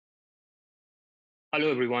Hello,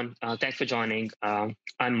 everyone. Thanks for joining. I'm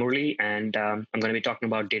Murali, and I'm going to be talking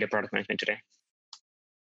about data product management today.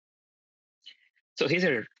 So here's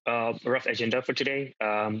a rough agenda for today.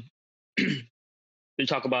 We'll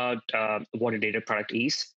talk about what a data product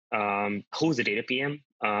is, who's a data PM,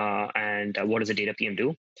 and what does a data PM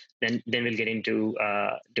do. Then we'll get into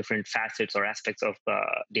different facets or aspects of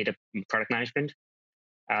data product management.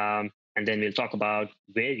 And then we'll talk about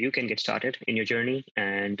where you can get started in your journey,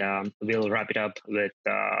 and we'll wrap it up with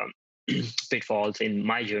pitfalls in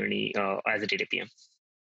my journey as a data PM.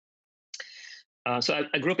 So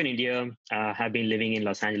I grew up in India, have been living in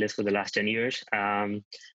Los Angeles for the last 10 years. I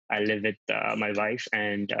live with my wife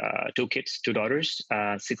and two kids, two daughters,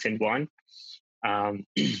 6 and 1. A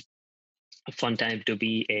fun time to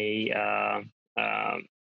be a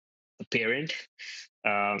parent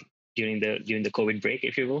uh, during the COVID break,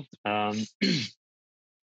 if you will. I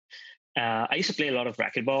used to play a lot of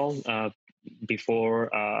racquetball before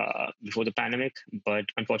the pandemic, but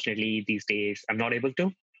unfortunately these days I'm not able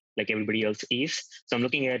to, like everybody else is. So I'm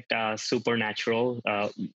looking at Supernatural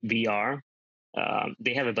VR.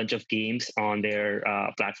 They have a bunch of games on their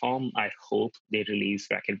platform. I hope they release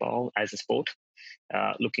racquetball as a sport.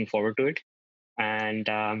 Looking forward to it. And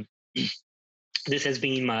this has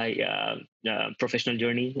been my professional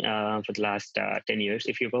journey for the last 10 years,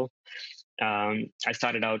 if you will. I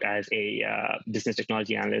started out as a business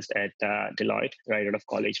technology analyst at Deloitte, right out of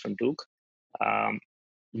college from Duke. Um,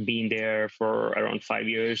 been there for around 5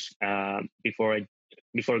 years before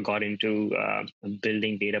I got into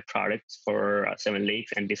building data products for Seven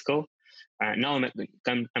Lakes and DISQO. Now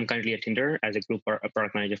I'm currently at Tinder as a group a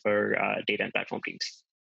product manager for data and platform teams.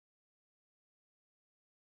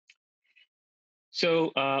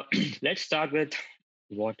 So let's start with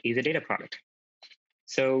what is a data product.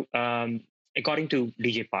 So according to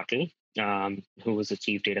DJ Patil, who was the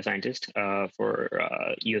chief data scientist for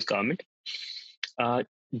US government, uh,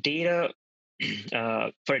 data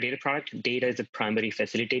for a data product, data is a primary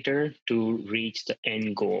facilitator to reach the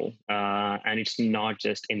end goal, and it's not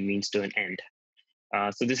just a means to an end.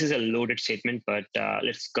 So this is a loaded statement, but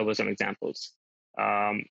let's cover some examples.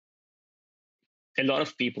 Um, a lot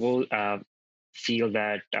of people feel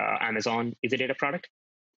that Amazon is a data product,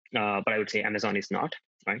 but I would say Amazon is not,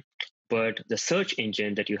 right? But the search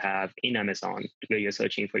engine that you have in Amazon, where you're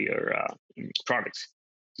searching for your products,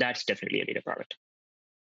 that's definitely a data product,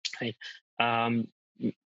 right? Um,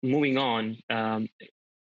 moving on,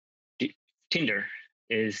 Tinder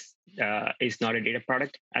is not a data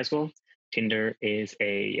product as well. Tinder is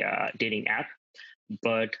a dating app,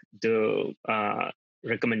 but the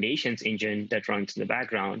recommendations engine that runs in the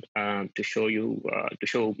background to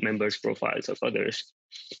show members profiles of others,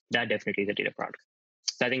 that definitely is a data product.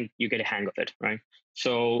 So I think you get a hang of it, right?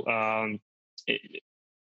 So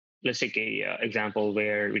let's take a example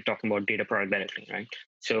where we're talking about data product directly, right?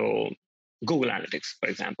 So Google Analytics, for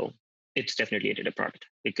example, it's definitely a data product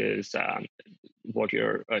because what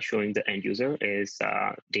you're showing the end user is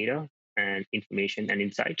data and information and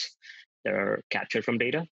insights that are captured from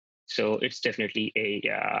data. So it's definitely a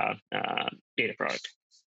data product.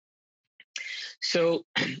 So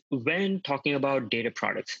when talking about data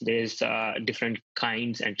products, there's different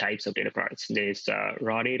kinds and types of data products. There's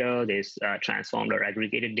raw data, there's transformed or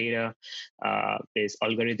aggregated data, there's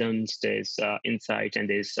algorithms, there's insights, and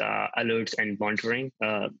there's alerts and monitoring,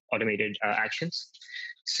 automated actions.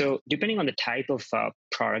 So depending on the type of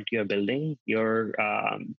product you're building, your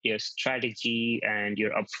strategy and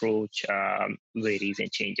your approach varies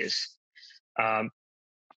and changes. Um,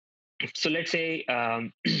 so let's say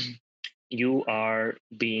you are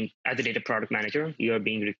being, as a data product manager, you are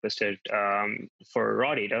being requested for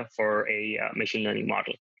raw data for a machine learning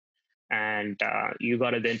model. And you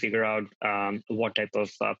got to then figure out what type of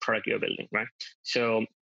product you're building, right? So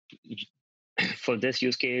for this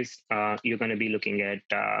use case, you're going to be looking at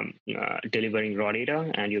delivering raw data,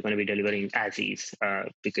 and you're going to be delivering as is,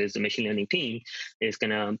 because the machine learning team is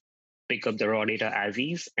going to pick up the raw data as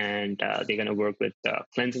is, and they're going to work with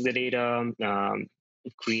cleansing the data,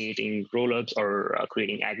 creating rollups or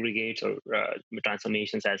creating aggregates or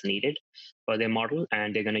transformations as needed for their model,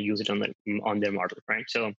 and they're going to use it on their model, right?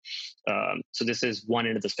 So this is one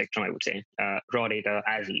end of the spectrum, I would say, raw data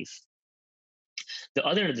as is. The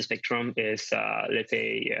other end of the spectrum is, let's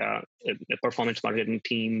say, a performance marketing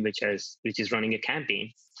team which is running a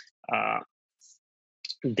campaign. Uh,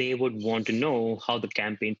 they would want to know how the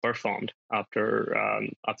campaign performed after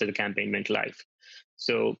the campaign went live.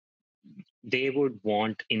 So they would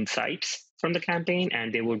want insights from the campaign,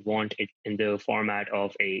 and they would want it in the format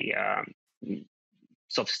of a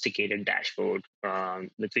sophisticated dashboard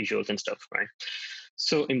with visuals and stuff, right?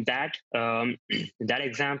 So in that that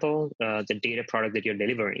example, the data product that you're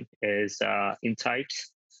delivering is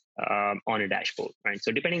insights on a dashboard, right?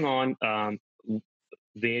 So depending on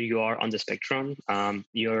where you are on the spectrum,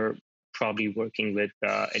 you're probably working with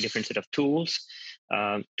a different set of tools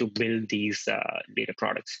to build these data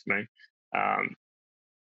products, right? Um,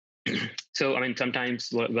 so, I mean, sometimes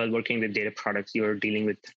while working with data products, you're dealing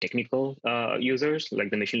with technical users,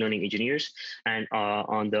 like the machine learning engineers. And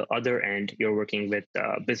on the other end, you're working with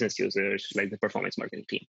business users, like the performance marketing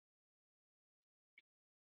team.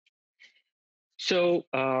 So,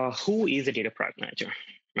 who is a data product manager?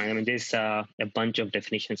 Right? I mean, there's a bunch of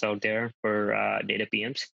definitions out there for data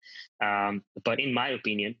PMs. But in my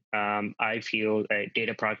opinion, I feel a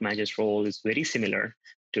data product manager's role is very similar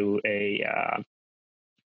to a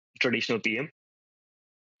traditional PM.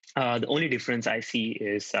 The only difference I see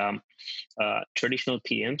is traditional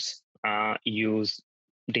PMs use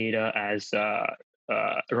data as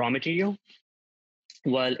raw material,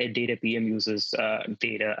 while a data PM uses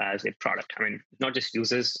data as a product. I mean, not just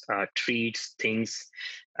uses, treats things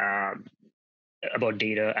um, about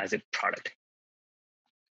data as a product.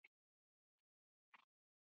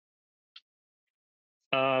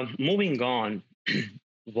 Moving on,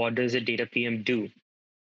 what does a data PM do?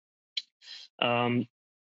 Um,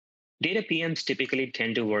 Data PMs typically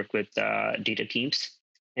tend to work with data teams,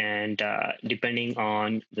 and depending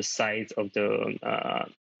on the size of the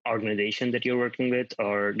organization that you're working with,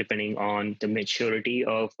 or depending on the maturity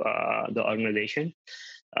of the organization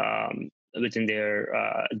within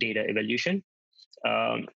their data evolution,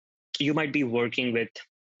 um, you might be working with,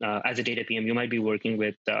 as a data PM, you might be working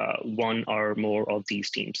with one or more of these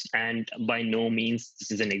teams. And by no means this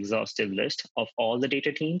is an exhaustive list of all the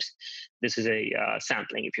data teams. This is a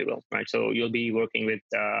sampling, if you will, right? So you'll be working with,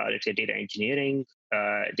 let's say, data engineering,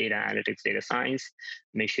 data analytics, data science,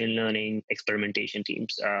 machine learning, experimentation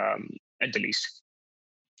teams, at the least.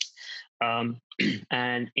 Um,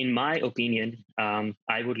 and in my opinion,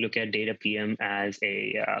 I would look at data PM as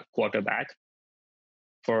a quarterback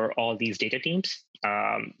for all these data teams.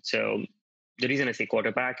 So the reason I say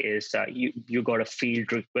quarterback is you got a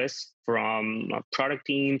field request from product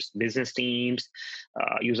teams, business teams,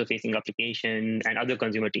 user-facing application, and other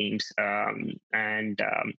consumer teams, and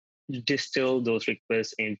distill those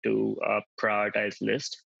requests into a prioritized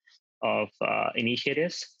list of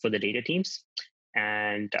initiatives for the data teams.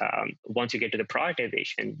 And once you get to the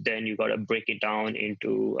prioritization, then you got to break it down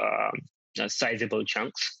into sizable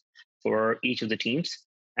chunks for each of the teams,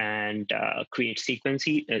 and create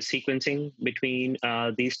sequencing between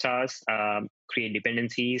these tasks, create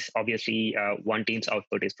dependencies. Obviously, one team's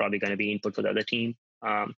output is probably going to be input for the other team.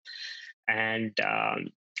 And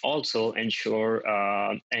also ensure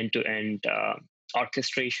end-to-end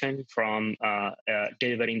orchestration from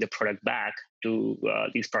delivering the product back to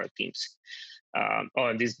these product teams,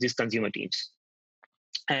 or these consumer teams.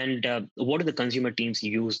 And what do the consumer teams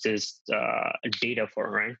use this data for,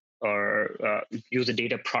 right? Or use the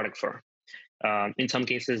data product for? In some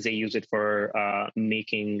cases, they use it for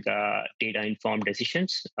making data-informed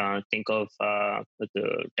decisions. Think of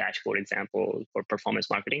the dashboard example for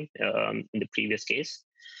performance marketing in the previous case.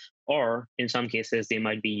 Or in some cases, they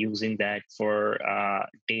might be using that for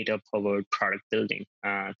data-powered product building.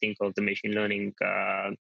 Think of the machine learning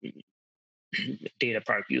data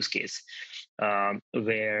product use case,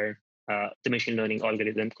 where the machine learning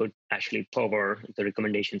algorithm could actually power the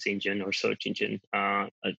recommendations engine or search engine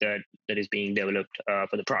that is being developed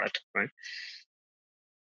for the product, right?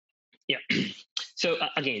 Yeah. So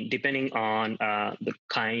again, depending on the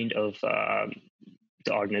kind of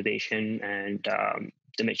the organization and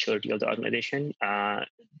the maturity of the organization,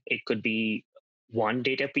 it could be one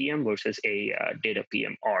data PM versus a data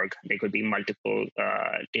PM org. There could be multiple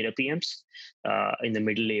data PMs in the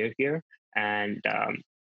middle layer here, and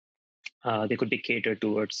they could be catered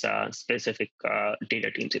towards specific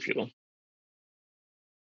data teams, if you will.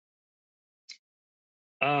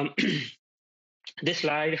 This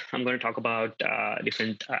slide, I'm going to talk about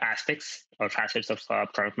different aspects or facets of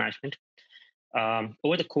product management.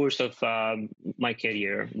 Over the course of my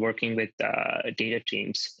career working with data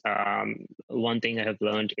teams, one thing I have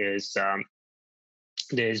learned is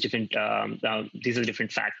there's different these are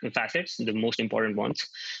different facets, the most important ones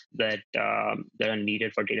that are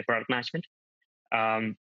needed for data product management.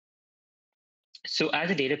 Um, so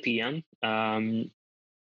as a data PM,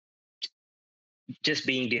 just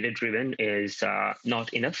being data driven is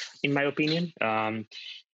not enough, in my opinion.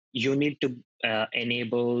 You need to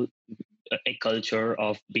enable a culture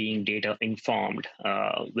of being data informed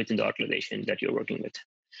within the organization that you're working with.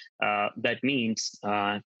 That means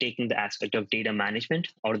taking the aspect of data management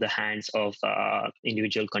out of the hands of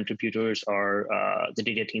individual contributors or the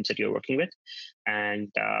data teams that you're working with,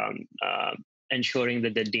 and ensuring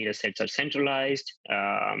that the data sets are centralized,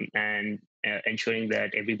 and ensuring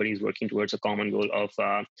that everybody is working towards a common goal of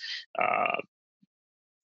uh,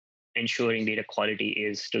 ensuring data quality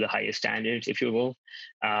is to the highest standards, if you will.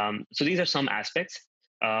 So these are some aspects.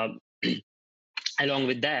 Um, Along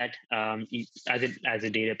with that, as a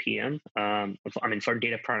data PM, for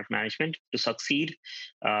data product management to succeed,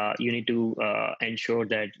 you need to ensure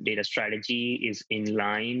that data strategy is in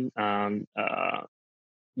line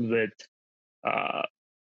with uh,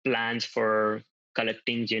 plans for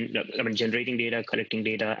generating data, collecting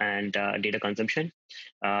data, and data consumption.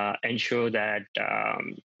 Ensure that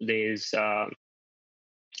there's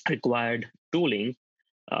required tooling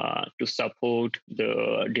to support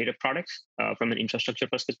the data products from an infrastructure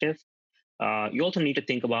perspective. You also need to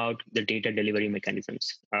think about the data delivery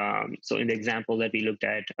mechanisms. So, in the example that we looked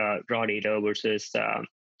at, raw data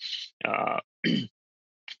uh,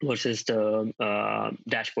 versus the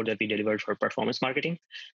dashboard that we delivered for performance marketing,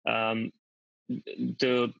 um,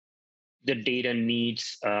 the the data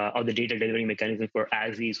needs or the data delivery mechanism for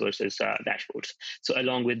as is versus dashboards. So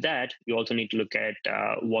along with that, you also need to look at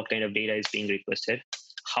what kind of data is being requested,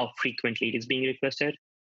 how frequently it is being requested,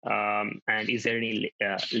 and is there any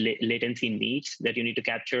latency needs that you need to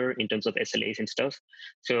capture in terms of SLAs and stuff.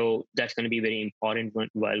 So that's going to be very important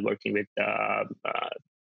while working with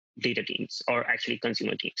data teams or actually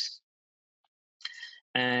consumer teams.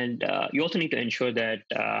 And you also need to ensure that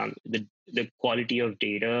the quality of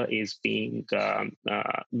data is being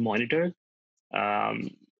monitored.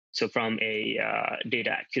 Um, so from a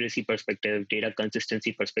data accuracy perspective, data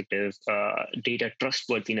consistency perspective, data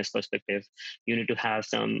trustworthiness perspective, you need to have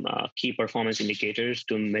some key performance indicators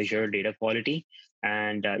to measure data quality,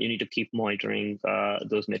 and you need to keep monitoring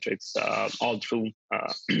those metrics all through.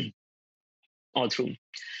 All through.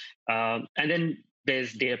 And then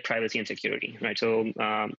there's data privacy and security, right? So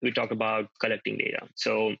we talk about collecting data.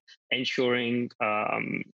 So ensuring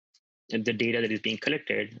the data that is being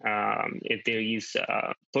collected, if there is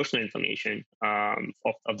personal information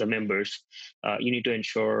of the members, you need to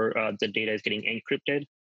ensure the data is getting encrypted.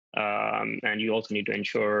 And you also need to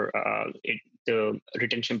ensure the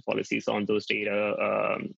retention policies on those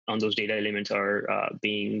data elements are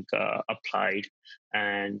being applied,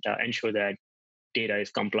 and ensure that data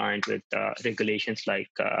is compliant with regulations like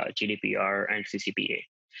GDPR and CCPA.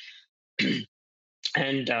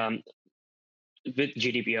 And with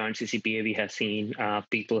GDPR and CCPA, we have seen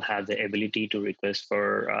people have the ability to request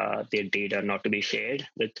for their data not to be shared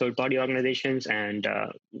with third-party organizations, and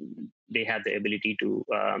they have the ability to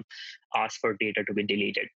ask for data to be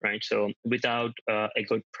deleted, right? So without a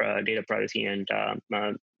good data privacy and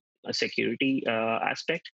a security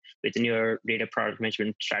aspect within your data product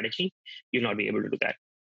management strategy, you'll not be able to do that.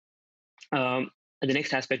 And the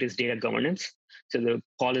next aspect is data governance. So the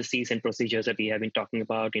policies and procedures that we have been talking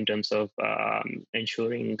about in terms of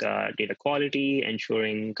ensuring data quality,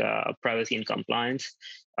 ensuring privacy and compliance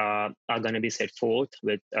are going to be set forth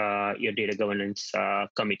with your data governance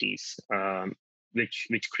committees,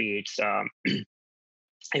 which creates a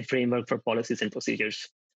framework for policies and procedures.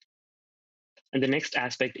 And the next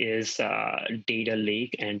aspect is data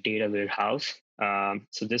lake and data warehouse.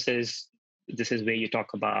 So this is where you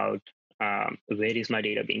talk about where is my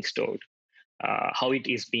data being stored, how it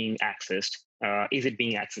is being accessed, is it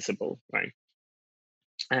being accessible, right?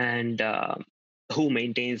 And who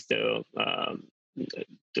maintains the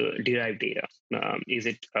derived data? Is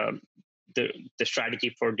it the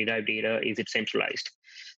strategy for derived data? Is it centralized?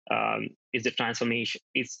 Is the transformation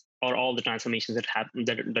is or all the transformations that happen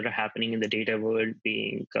that are happening in the data world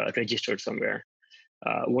being registered somewhere?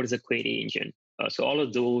 What is the query engine? So all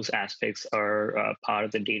of those aspects are part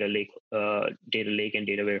of the data lake and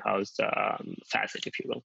data warehouse facet, if you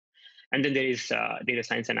will. And then there is data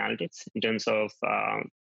science analytics in terms of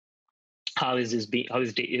how is this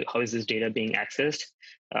data being accessed?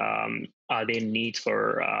 Are there needs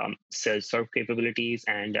for self-serve capabilities,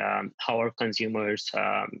 and how are consumers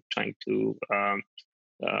trying to um,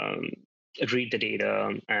 read the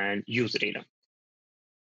data and use the data?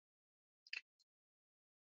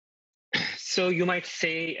 So you might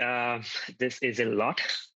say this is a lot.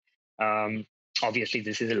 Um, Obviously,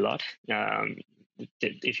 this is a lot.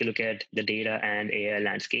 If you look at the data and AI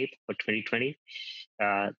landscape for 2020,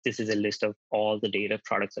 this is a list of all the data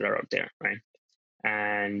products that are out there, right?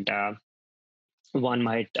 And one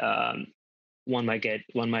might get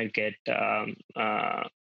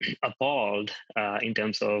appalled in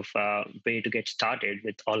terms of where to get started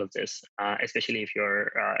with all of this, especially if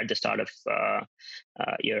you're at the start of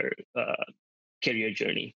your career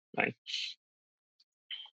journey, right?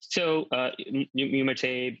 So you might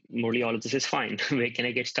say, Murali, all of this is fine. Where can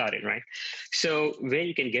I get started, right? So where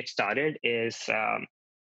you can get started is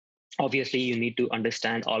obviously you need to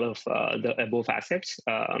understand all of the above assets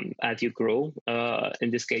as you grow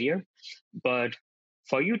in this career. But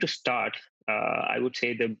for you to start, I would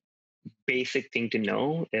say the basic thing to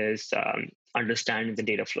know is understanding the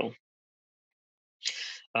data flow.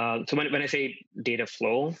 So when I say data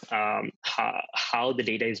flow, how the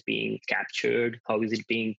data is being captured, how is it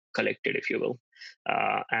being collected, if you will,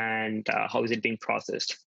 and how is it being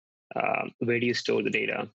processed? Where do you store the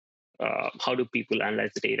data? How do people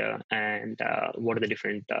analyze the data, and what are the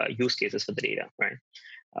different use cases for the data, right?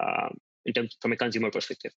 In terms from a consumer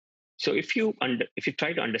perspective. So if you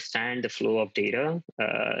try to understand the flow of data,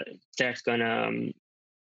 that's gonna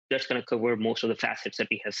cover most of the facets that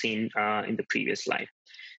we have seen in the previous slide.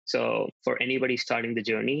 So for anybody starting the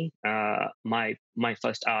journey, my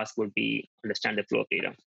first ask would be understand the flow of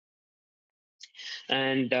data.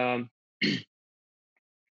 And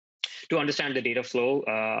to understand the data flow,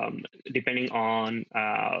 depending on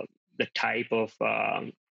the type of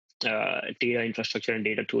data infrastructure and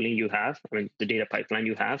data tooling you have, I mean the data pipeline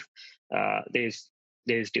you have, there's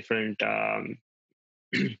different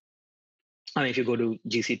I mean, if you go to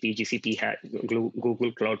GCP has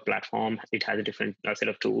Google Cloud Platform, it has a different set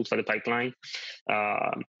of tools for the pipeline.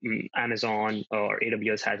 Amazon or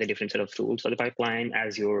AWS has a different set of tools for the pipeline.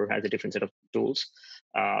 Azure has a different set of tools.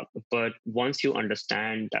 But once you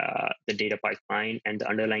understand the data pipeline and the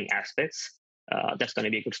underlying aspects, that's going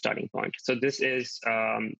to be a good starting point. So this is,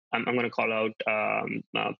 I'm going to call out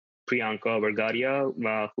Priyanka Vergaria,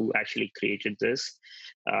 who actually created this.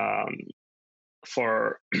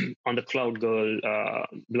 For on the Cloud Girl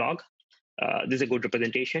blog. This is a good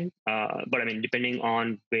representation, but I mean, depending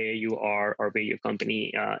on where you are or where your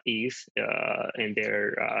company is in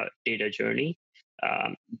their data journey,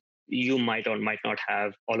 you might or might not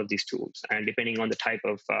have all of these tools. And depending on the type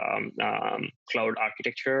of cloud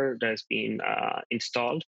architecture that's been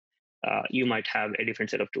installed, you might have a different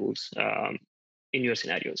set of tools in your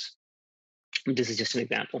scenarios. This is just an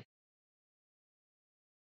example.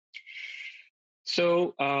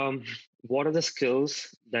 So, what are the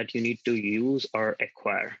skills that you need to use or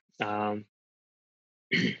acquire? I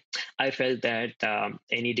felt that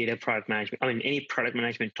any data product management, I mean, any product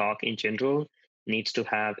management talk in general needs to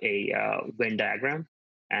have a Venn diagram.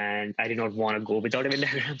 And I did not want to go without a Venn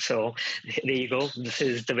diagram. So there you go. This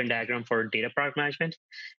is the Venn diagram for data product management.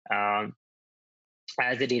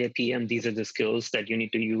 As a data PM, these are the skills that you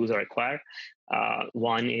need to use or acquire.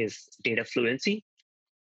 One is data fluency.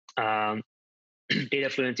 Data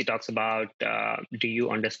fluency talks about do you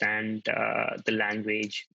understand the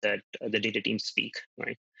language that the data teams speak,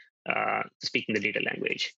 right? Speaking the data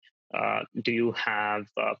language. Do you have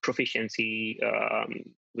proficiency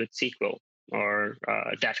with SQL or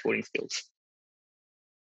dashboarding skills?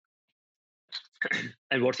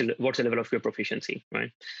 And what's the level of your proficiency,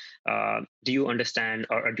 right? Do you understand,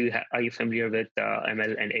 or are you familiar with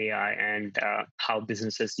ML and AI, and how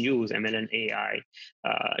businesses use ML and AI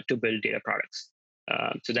to build data products?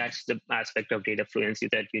 So that's the aspect of data fluency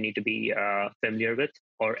that you need to be familiar with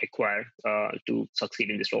or acquire to succeed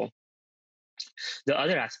in this role. The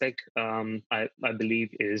other aspect, I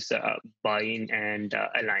believe, is buy-in and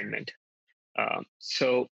alignment.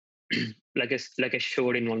 So, like I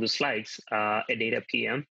showed in one of the slides, a data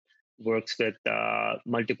PM works with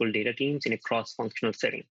multiple data teams in a cross-functional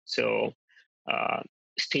setting. So,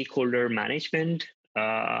 stakeholder management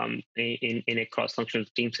in a cross-functional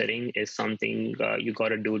team setting is something you got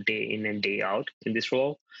to do day in and day out in this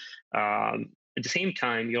role. At the same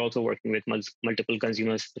time, you're also working with multiple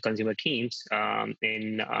consumer teams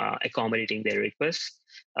in accommodating their requests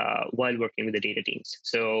while working with the data teams.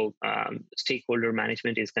 So stakeholder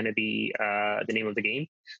management is going to be the name of the game,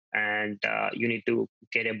 and you need to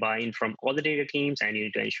get a buy-in from all the data teams, and you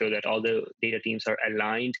need to ensure that all the data teams are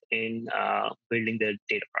aligned in building the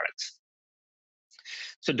data products.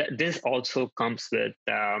 So this also comes with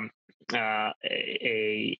a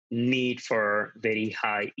need for very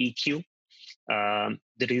high EQ.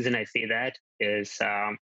 The reason I say that is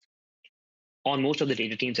on most of the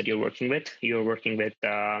data teams that you're working with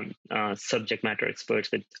subject matter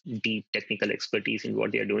experts with deep technical expertise in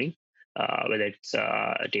what they're doing, whether it's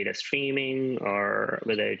data streaming or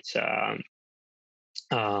whether it's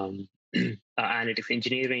analytics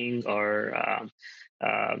engineering or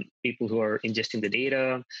people who are ingesting the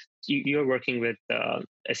data. You're working with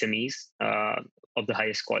SMEs of the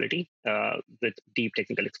highest quality with deep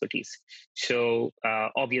technical expertise. So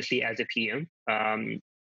obviously, as a PM,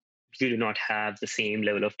 you do not have the same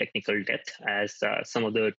level of technical depth as some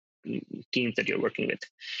of the teams that you're working with.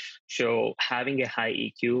 So having a high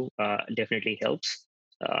EQ definitely helps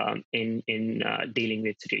in dealing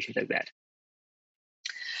with situations like that.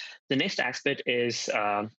 The next aspect is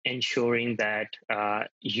ensuring that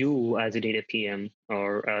you as a data PM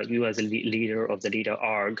or you as a leader of the data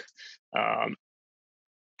org um,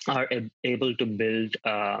 are able to build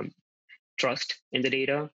trust in the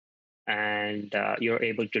data, and you're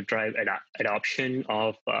able to drive adoption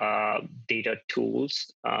of data tools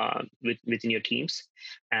within your teams,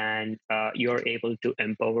 and you're able to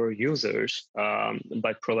empower users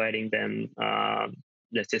by providing them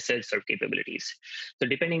let's say self-serve capabilities. So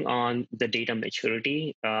depending on the data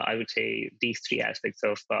maturity, I would say these three aspects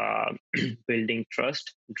of building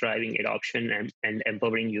trust, driving adoption, and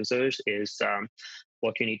empowering users is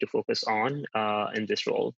what you need to focus on in this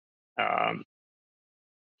role. Um,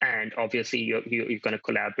 and obviously, you're going to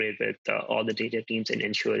collaborate with all the data teams in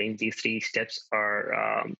ensuring these three steps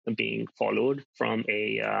are being followed from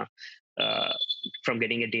getting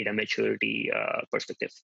a data maturity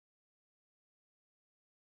perspective.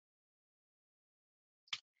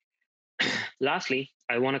 Lastly,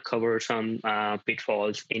 I want to cover some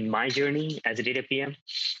pitfalls in my journey as a data PM.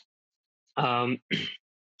 Um,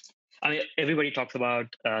 I mean, everybody talks about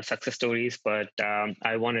success stories, but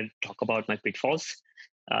I want to talk about my pitfalls.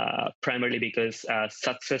 Primarily because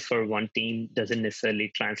success for one team doesn't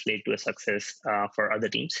necessarily translate to a success for other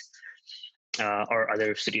teams or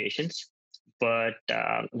other situations. But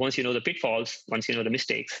once you know the pitfalls, once you know the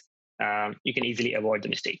mistakes, you can easily avoid the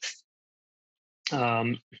mistakes.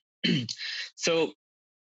 Um, so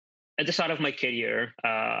at the start of my career,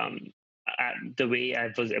 the way I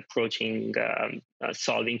was approaching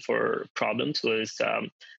solving for problems was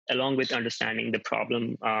along with understanding the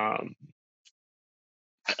problem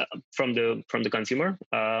from the consumer.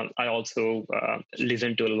 I also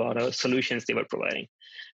listened to a lot of solutions they were providing,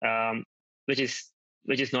 um, which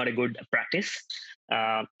is not a good practice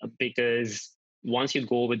because once you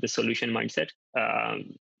go with the solution mindset,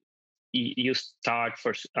 you start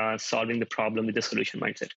for solving the problem with the solution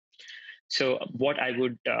mindset. So what I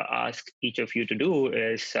would ask each of you to do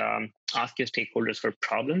is ask your stakeholders for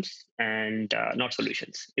problems and not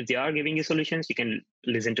solutions. If they are giving you solutions, you can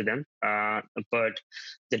listen to them. But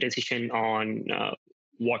the decision on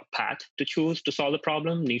what path to choose to solve the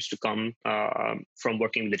problem needs to come from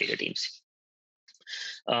working with the data teams.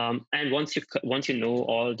 And once you know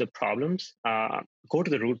all the problems, go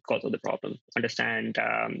to the root cause of the problem. Understand.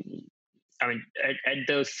 I mean, at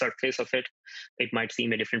the surface of it, it might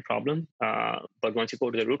seem a different problem, but once you go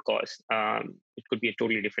to the root cause, it could be a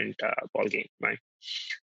totally different ball game, right?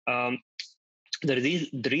 Um, the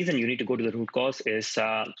reason you need to go to the root cause is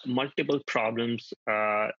multiple problems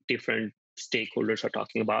different stakeholders are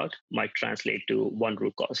talking about might translate to one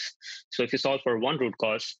root cause. So if you solve for one root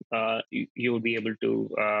cause, you will be able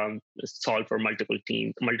to solve for multiple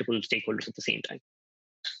stakeholders at the same time.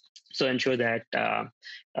 So ensure that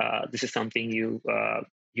this is something you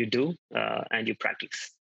do and you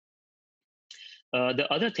practice. The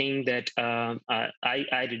other thing that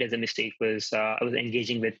I did as a mistake was I was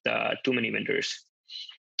engaging with too many vendors.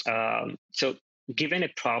 So given a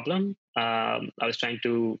problem, I was trying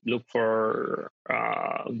to look for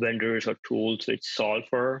vendors or tools which solve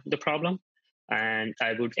for the problem, and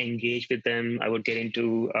I would engage with them. I would get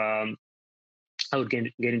into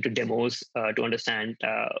demos to understand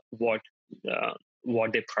what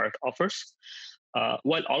their product offers.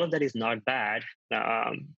 While all of that is not bad,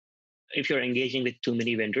 if you're engaging with too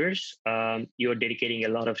many vendors, you're dedicating a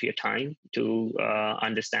lot of your time to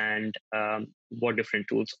understand what different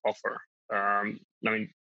tools offer. I mean,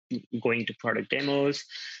 going to product demos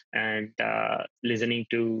and listening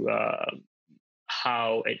to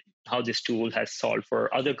how this tool has solved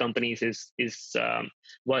for other companies is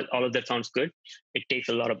while all of that sounds good, it takes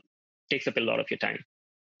up a lot of your time.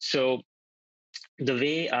 So the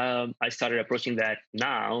way I started approaching that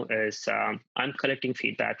now is I'm collecting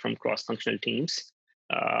feedback from cross-functional teams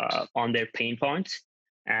on their pain points.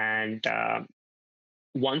 And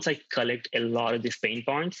once I collect a lot of these pain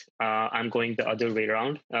points, I'm going the other way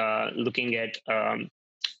around, looking at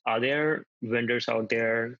are there vendors out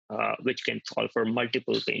there which can solve for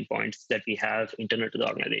multiple pain points that we have internal to the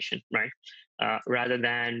organization, right? Rather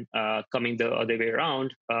than coming the other way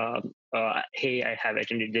around, hey, I have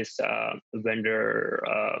attended this vendor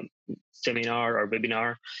seminar or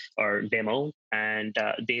webinar or demo, and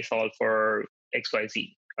they solve for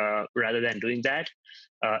XYZ. Rather than doing that,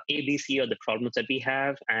 ABC are the problems that we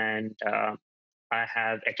have, and I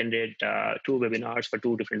have attended 2 webinars for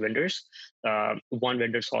 2 different vendors. One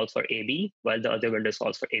vendor solves for AB, while the other vendor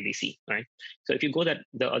solves for ABC. Right. So if you go that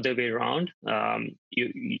the other way around,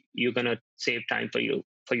 you're gonna save time for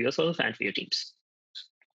yourself and for your teams.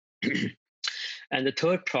 And the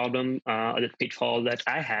third problem, the pitfall that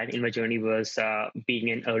I had in my journey was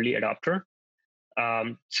being an early adopter.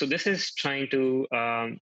 So this is trying to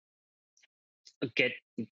get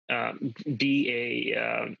be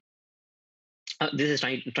a this is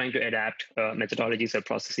trying to adapt methodologies or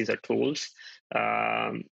processes or tools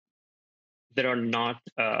um, that are not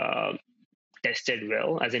tested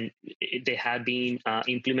well, as in they have been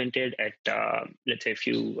implemented at let's say a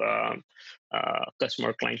few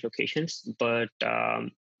customer client locations, but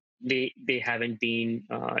they haven't been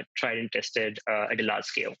tried and tested at a large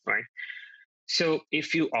scale, right? So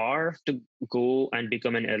if you are to go and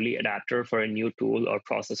become an early adapter for a new tool or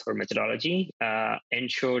process or methodology,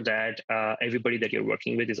 ensure that everybody that you're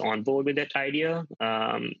working with is on board with that idea,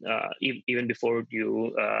 even before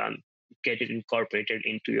you get it incorporated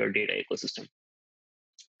into your data ecosystem.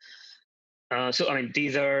 So, I mean,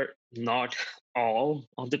 these are not all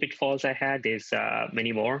of the pitfalls I had. There's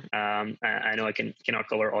many more. I know I cannot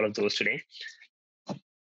cover all of those today,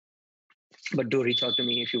 but do reach out to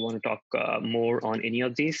me if you want to talk more on any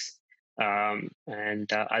of these,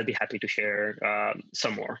 and I'll be happy to share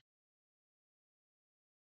some more.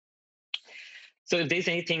 So, if there's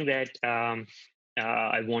anything that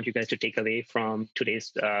I want you guys to take away from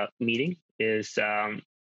today's meeting, is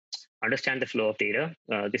understand the flow of data.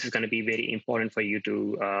 This is going to be very important for you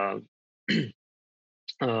to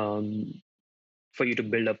um,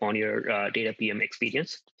 build upon your data PM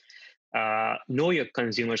experience. Know your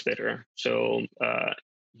consumers better. So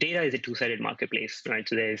data is a two-sided marketplace, right?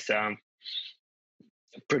 So there's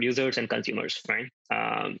producers and consumers, right?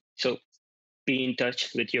 So be in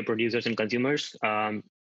touch with your producers and consumers,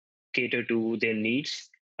 cater to their needs,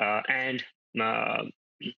 and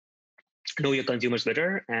know your consumers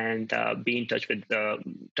better, and be in touch with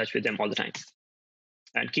them all the time,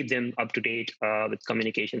 and keep them up to date with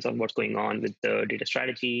communications on what's going on with the data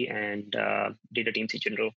strategy and data teams in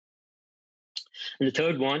general. And the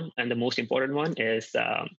third one, and the most important one, is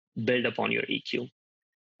build upon your EQ.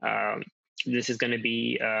 Um, this is going to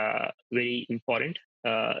be very important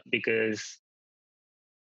because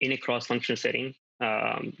in a cross-functional setting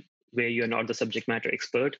where you're not the subject matter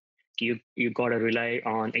expert, you got to rely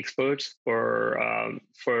on experts for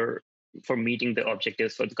meeting the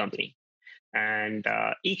objectives for the company. And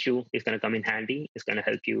EQ is going to come in handy. It's going to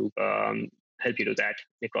help you do that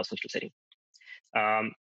in a cross-functional setting.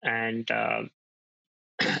 And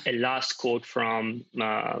a last quote from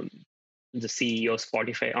the CEO of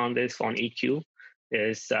Spotify on this, on EQ,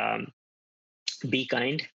 is be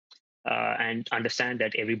kind and understand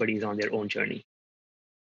that everybody is on their own journey.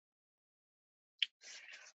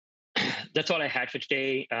 That's all I had for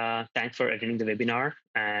today. Thanks for attending the webinar.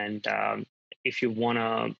 And if you want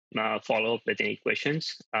to follow up with any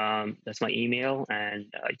questions, that's my email. And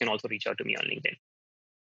you can also reach out to me on LinkedIn.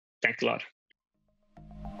 Thanks a lot.